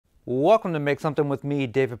Welcome to Make Something with me,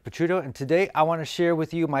 David Picciuto, and today I want to share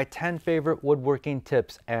with you my 10 favorite woodworking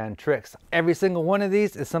tips and tricks. Every single one of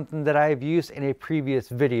these is something that I have used in a previous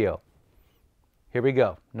video. Here we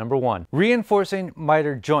go. Number 1, reinforcing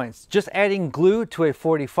miter joints. Just adding glue to a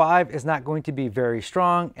 45 is not going to be very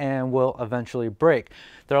strong and will eventually break.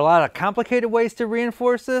 There are a lot of complicated ways to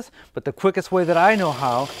reinforce this, but the quickest way that I know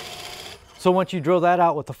how. So once you drill that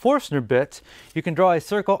out with a Forstner bit, you can draw a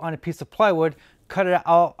circle on a piece of plywood, cut it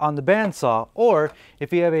out on the bandsaw, or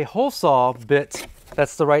if you have a hole saw bit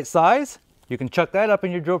that's the right size, you can chuck that up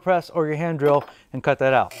in your drill press or your hand drill and cut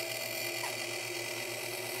that out.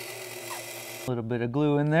 A little bit of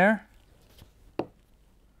glue in there.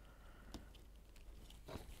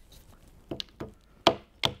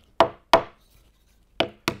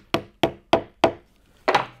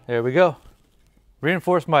 There we go.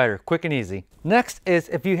 Reinforced miter, quick and easy. Next is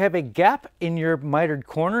if you have a gap in your mitered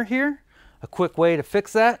corner here, a quick way to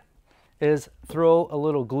fix that is throw a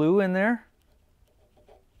little glue in there.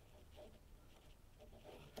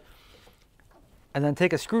 And then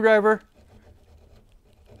take a screwdriver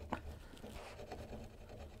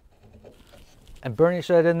and burnish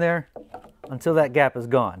that in there until that gap is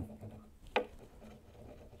gone.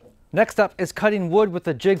 Next up is cutting wood with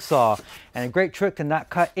a jigsaw. And a great trick to not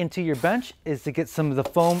cut into your bench is to get some of the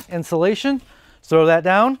foam insulation. Throw that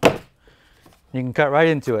down, you can cut right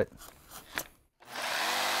into it.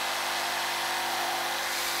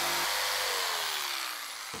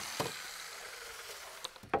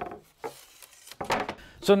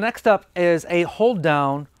 So next up is a hold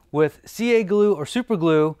down with CA glue or super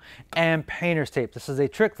glue and painter's tape. This is a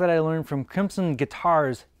trick that I learned from Crimson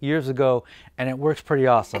Guitars years ago, and it works pretty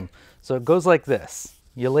awesome. So it goes like this.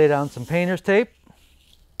 You lay down some painter's tape.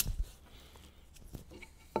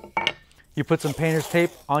 You put some painter's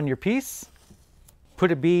tape on your piece.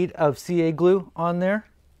 Put a bead of CA glue on there.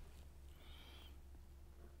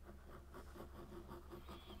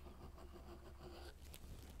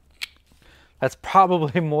 That's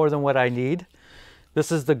probably more than what I need.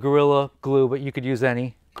 This is the Gorilla Glue, but you could use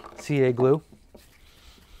any CA glue.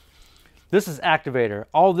 This is activator.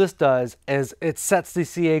 All this does is it sets the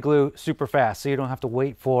CA glue super fast, so you don't have to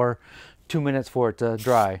wait for 2 minutes for it to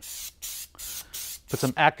dry. Put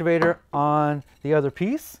some activator on the other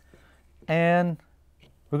piece, and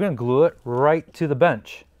we're gonna glue it right to the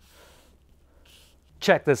bench.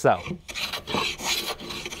 Check this out.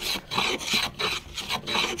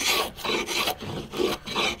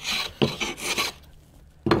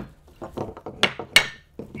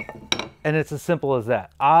 And it's as simple as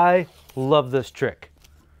that. I love this trick.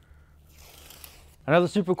 Another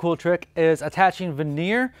super cool trick is attaching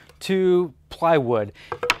veneer to plywood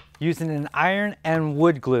using an iron and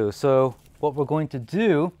wood glue. So what we're going to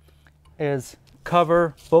do is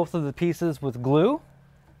cover both of the pieces with glue.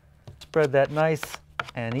 Spread that nice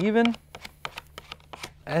and even.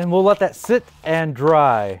 And we'll let that sit and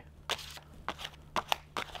dry.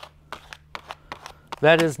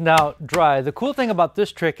 That is now dry. The cool thing about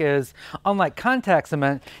this trick is, unlike contact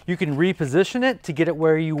cement, you can reposition it to get it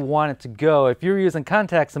where you want it to go. If you're using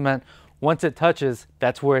contact cement, once it touches,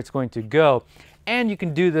 that's where it's going to go. And you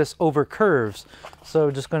can do this over curves. So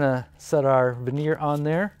just gonna set our veneer on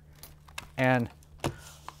there and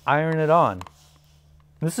iron it on.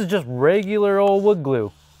 This is just regular old wood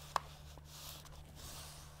glue.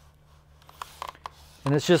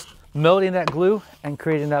 And it's just melting that glue and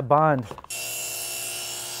creating that bond.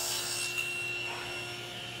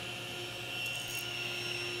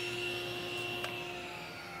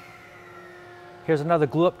 Here's another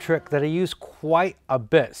glue up trick that I use quite a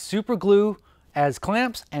bit. Super glue as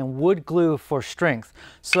clamps and wood glue for strength.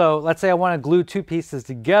 So let's say I want to glue two pieces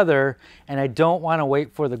together and I don't want to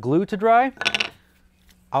wait for the glue to dry.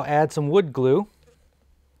 I'll add some wood glue.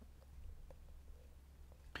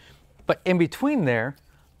 But in between there,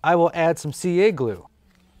 I will add some CA glue.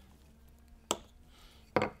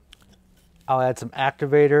 I'll add some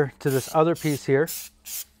activator to this other piece here.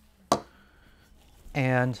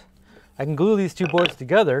 And I can glue these two boards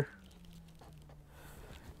together,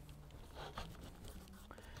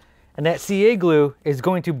 and that CA glue is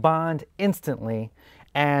going to bond instantly,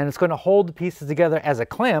 and it's going to hold the pieces together as a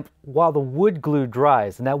clamp while the wood glue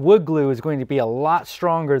dries, and that wood glue is going to be a lot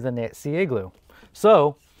stronger than that CA glue.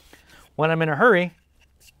 So when I'm in a hurry,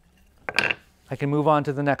 I can move on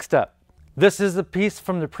to the next step. This is a piece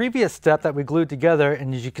from the previous step that we glued together,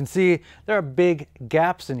 and as you can see, there are big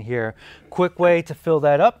gaps in here. Quick way to fill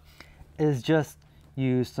that up is just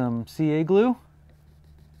use some CA glue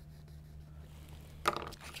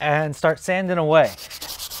and start sanding away.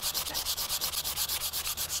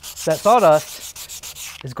 That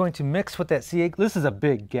sawdust is going to mix with that CA. This is a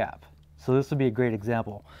big gap, so this would be a great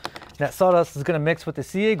example. That sawdust is going to mix with the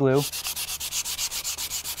CA glue.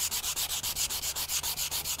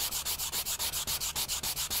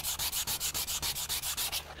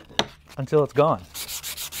 Until it's gone.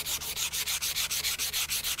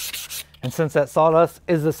 And since that sawdust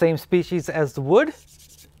is the same species as the wood,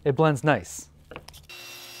 it blends nice.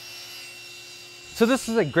 So this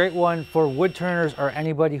is a great one for wood turners or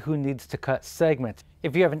anybody who needs to cut segments.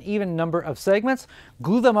 If you have an even number of segments,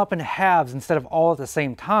 glue them up in halves instead of all at the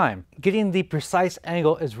same time. Getting the precise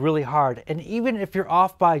angle is really hard, and even if you're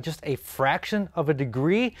off by just a fraction of a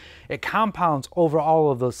degree, it compounds over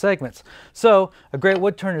all of those segments. So a great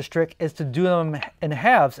wood turner's trick is to do them in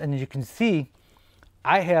halves, and as you can see,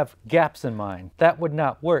 I have gaps in mine. That would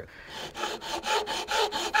not work.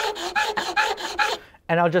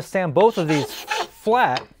 And I'll just sand both of these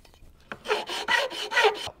flat.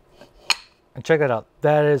 And check that out.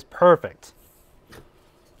 That is perfect.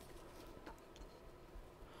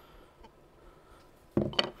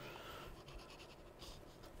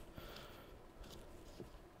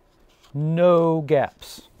 No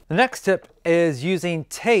gaps. The next tip is using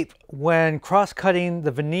tape when cross-cutting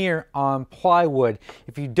the veneer on plywood.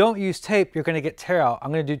 If you don't use tape, you're going to get tear out.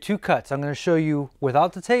 I'm going to do two cuts. I'm going to show you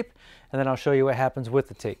without the tape, and then I'll show you what happens with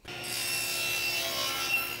the tape.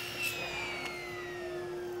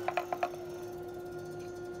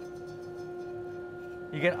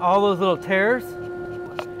 You get all those little tears,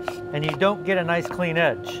 and you don't get a nice clean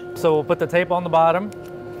edge. So we'll put the tape on the bottom.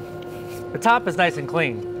 The top is nice and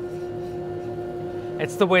clean.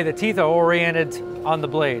 It's the way the teeth are oriented on the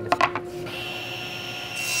blade.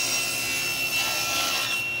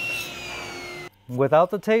 Without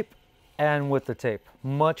the tape and with the tape.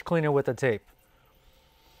 Much cleaner with the tape.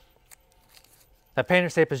 That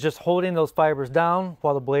painter's tape is just holding those fibers down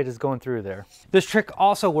while the blade is going through there. This trick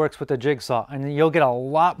also works with the jigsaw, and you'll get a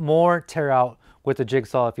lot more tear out with the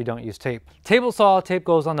jigsaw if you don't use tape. Table saw, tape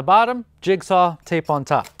goes on the bottom, jigsaw, tape on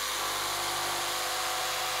top.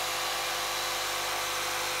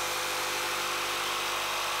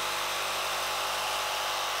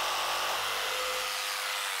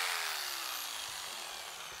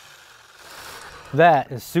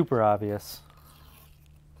 That is super obvious.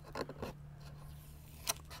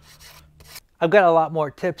 I've got a lot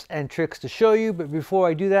more tips and tricks to show you, but before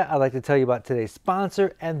I do that, I'd like to tell you about today's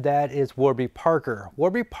sponsor, and that is Warby Parker.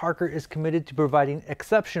 Warby Parker is committed to providing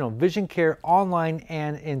exceptional vision care online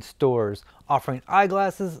and in stores, offering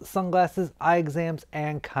eyeglasses, sunglasses, eye exams,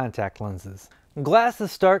 and contact lenses.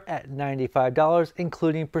 Glasses start at $95,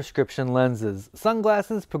 including prescription lenses.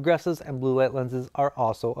 Sunglasses, progressives, and blue light lenses are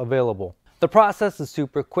also available. The process is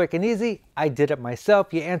super quick and easy. I did it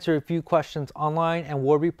myself. You answer a few questions online and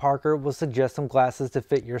Warby Parker will suggest some glasses to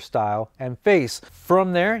fit your style and face.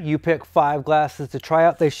 From there, you pick 5 glasses to try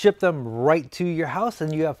out. They ship them right to your house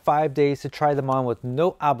and you have 5 days to try them on with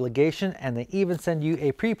no obligation, and they even send you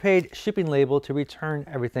a prepaid shipping label to return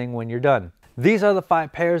everything when you're done. These are the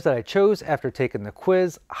 5 pairs that I chose after taking the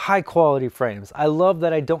quiz. High quality frames. I love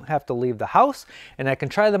that I don't have to leave the house and I can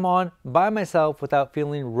try them on by myself without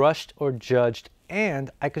feeling rushed or judged,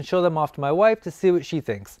 and I can show them off to my wife to see what she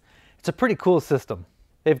thinks. It's a pretty cool system.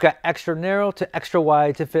 They've got extra narrow to extra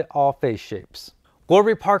wide to fit all face shapes.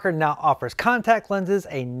 Warby Parker now offers contact lenses.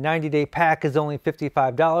 A 90-day pack is only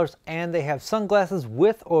 $55, and they have sunglasses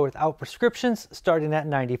with or without prescriptions starting at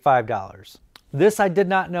 $95. This I did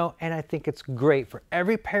not know, and I think it's great. For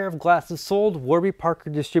every pair of glasses sold, Warby Parker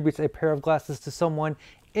distributes a pair of glasses to someone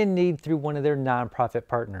in need through one of their nonprofit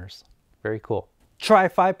partners. Very cool. Try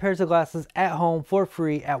 5 pairs of glasses at home for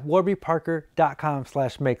free at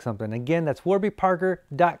warbyparker.com/makesomething. Again, that's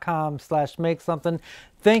warbyparker.com/makesomething.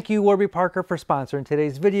 Thank you, Warby Parker, for sponsoring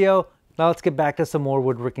today's video. Now let's get back to some more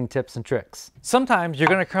woodworking tips and tricks. Sometimes you're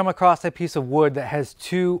going to come across a piece of wood that has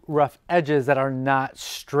 2 rough edges that are not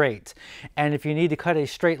straight. And if you need to cut a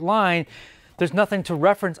straight line, there's nothing to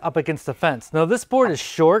reference up against the fence. Now this board is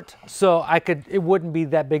short, so it wouldn't be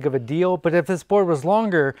that big of a deal. But if this board was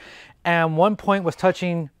longer and one point was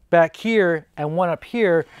touching back here and one up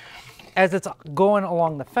here, as it's going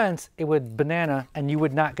along the fence, it would banana and you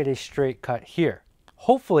would not get a straight cut here.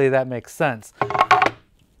 Hopefully that makes sense.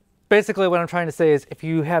 Basically what I'm trying to say is if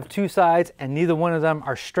you have 2 sides and neither one of them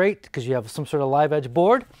are straight because you have some sort of live edge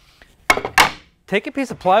board, take a piece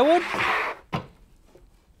of plywood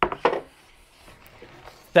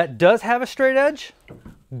that does have a straight edge,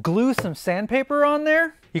 glue some sandpaper on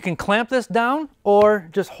there. You can clamp this down or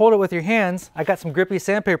just hold it with your hands. I got some grippy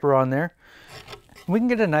sandpaper on there. We can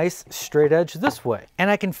get a nice straight edge this way. And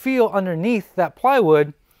I can feel underneath that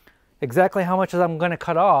plywood exactly how much I'm going to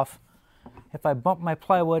cut off if I bump my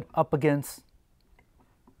plywood up against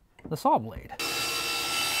the saw blade.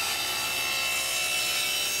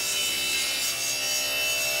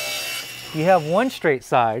 You have one straight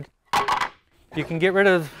side, you can get rid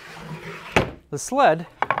of the sled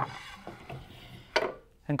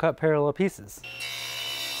and cut parallel pieces.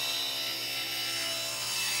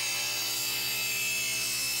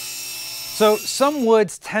 So some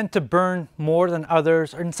woods tend to burn more than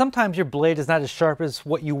others, and sometimes your blade is not as sharp as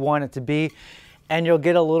what you want it to be, and you'll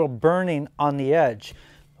get a little burning on the edge.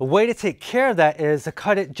 The way to take care of that is to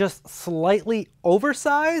cut it just slightly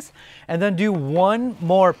oversized and then do one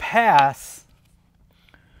more pass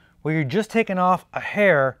where you're just taking off a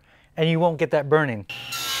hair and you won't get that burning.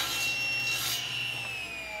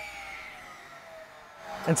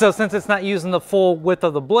 And so since it's not using the full width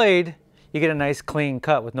of the blade, you get a nice clean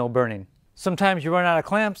cut with no burning. Sometimes you run out of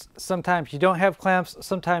clamps, sometimes you don't have clamps,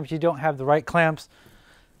 sometimes you don't have the right clamps.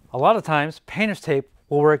 A lot of times painter's tape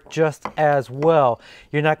will work just as well.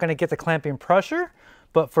 You're not going to get the clamping pressure,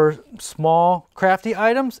 but for small crafty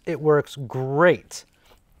items, it works great.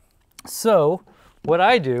 So what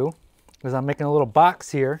I do is I'm making a little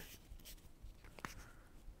box here.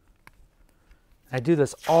 I do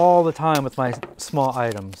this all the time with my small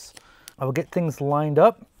items. I will get things lined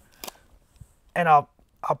up and I'll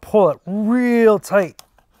pull it real tight.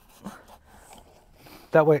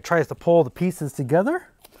 That way it tries to pull the pieces together.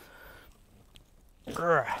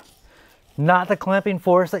 Not the clamping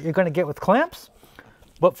force that you're going to get with clamps,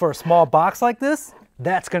 but for a small box like this,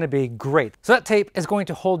 that's going to be great. So that tape is going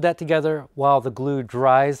to hold that together while the glue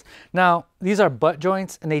dries. Now, these are butt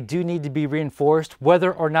joints and they do need to be reinforced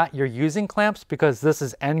whether or not you're using clamps, because this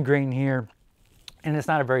is end grain here and it's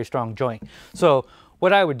not a very strong joint. So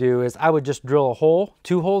what I would do is I would just drill a hole,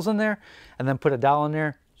 2 holes in there, and then put a dowel in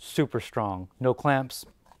there, super strong, no clamps.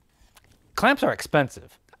 Clamps are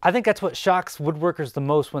expensive. I think that's what shocks woodworkers the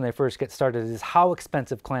most when they first get started, is how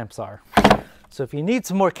expensive clamps are. So if you need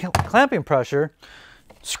some more clamping pressure,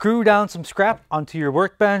 screw down some scrap onto your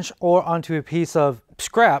workbench or onto a piece of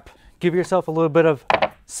scrap. Give yourself a little bit of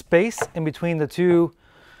space in between the 2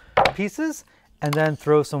 pieces, and then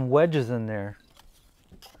throw some wedges in there.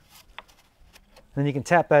 Then you can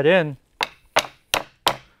tap that in.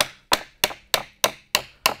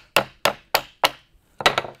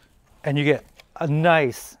 And you get a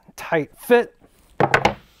nice tight fit,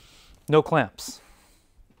 no clamps.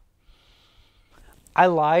 I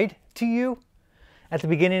lied to you at the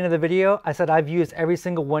beginning of the video. I said I've used every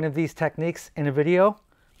single one of these techniques in a video.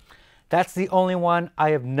 That's the only one I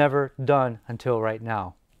have never done until right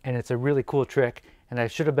now. And it's a really cool trick, and I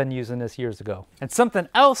should have been using this years ago. And something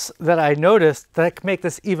else that I noticed that can make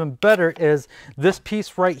this even better is this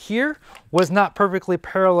piece right here was not perfectly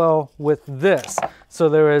parallel with this. So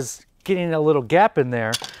there was getting a little gap in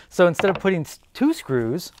there. So instead of putting 2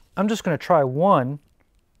 screws, I'm just going to try 1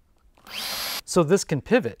 so this can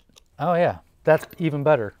pivot. Oh yeah, that's even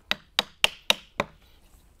better.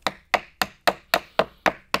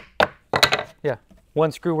 Yeah,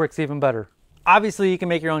 1 screw works even better. Obviously, you can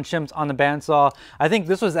make your own shims on the bandsaw. I think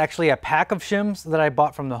this was actually a pack of shims that I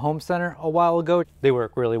bought from the home center a while ago. They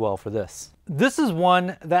work really well for this. This is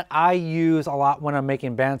one that I use a lot when I'm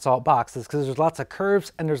making bandsaw boxes, because there's lots of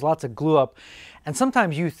curves and there's lots of glue up. And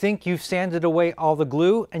sometimes you think you've sanded away all the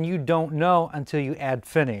glue and you don't know until you add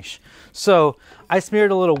finish. So I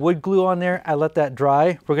smeared a little wood glue on there. I let that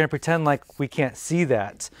dry. We're going to pretend like we can't see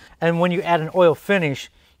that. And when you add an oil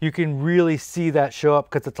finish, you can really see that show up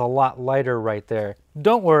because it's a lot lighter right there.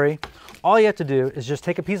 Don't worry, all you have to do is just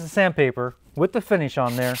take a piece of sandpaper with the finish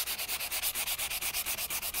on there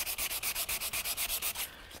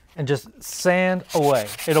and just sand away.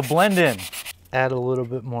 It'll blend in. Add a little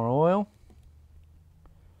bit more oil.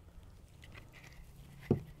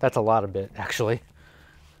 That's a lot of it, actually.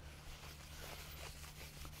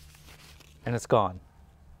 And it's gone.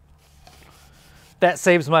 That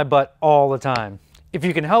saves my butt all the time. If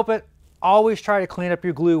you can help it, always try to clean up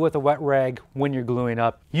your glue with a wet rag when you're gluing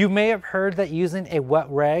up. You may have heard that using a wet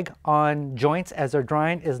rag on joints as they're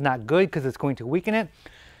drying is not good because it's going to weaken it.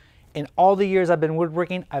 In all the years I've been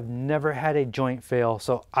woodworking, I've never had a joint fail.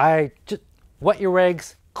 So I just wet your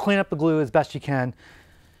rags, clean up the glue as best you can.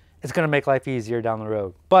 It's gonna make life easier down the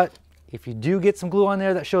road. But if you do get some glue on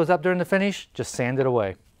there that shows up during the finish, just sand it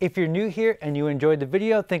away. If you're new here and you enjoyed the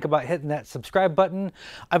video, think about hitting that subscribe button.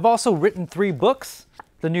 I've also written 3 books.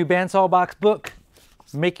 The new bandsaw box book,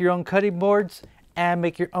 Make Your Own Cutting Boards, and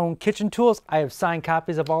Make Your Own Kitchen Tools. I have signed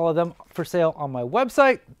copies of all of them for sale on my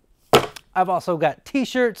website. I've also got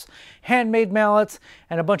t-shirts, handmade mallets,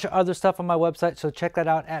 and a bunch of other stuff on my website, so check that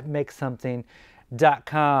out at Make Something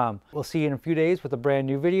We'll see you in a few days with a brand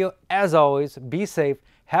new video. As always, be safe,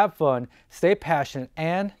 have fun, stay passionate,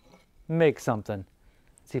 and make something.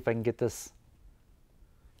 Let's see if I can get this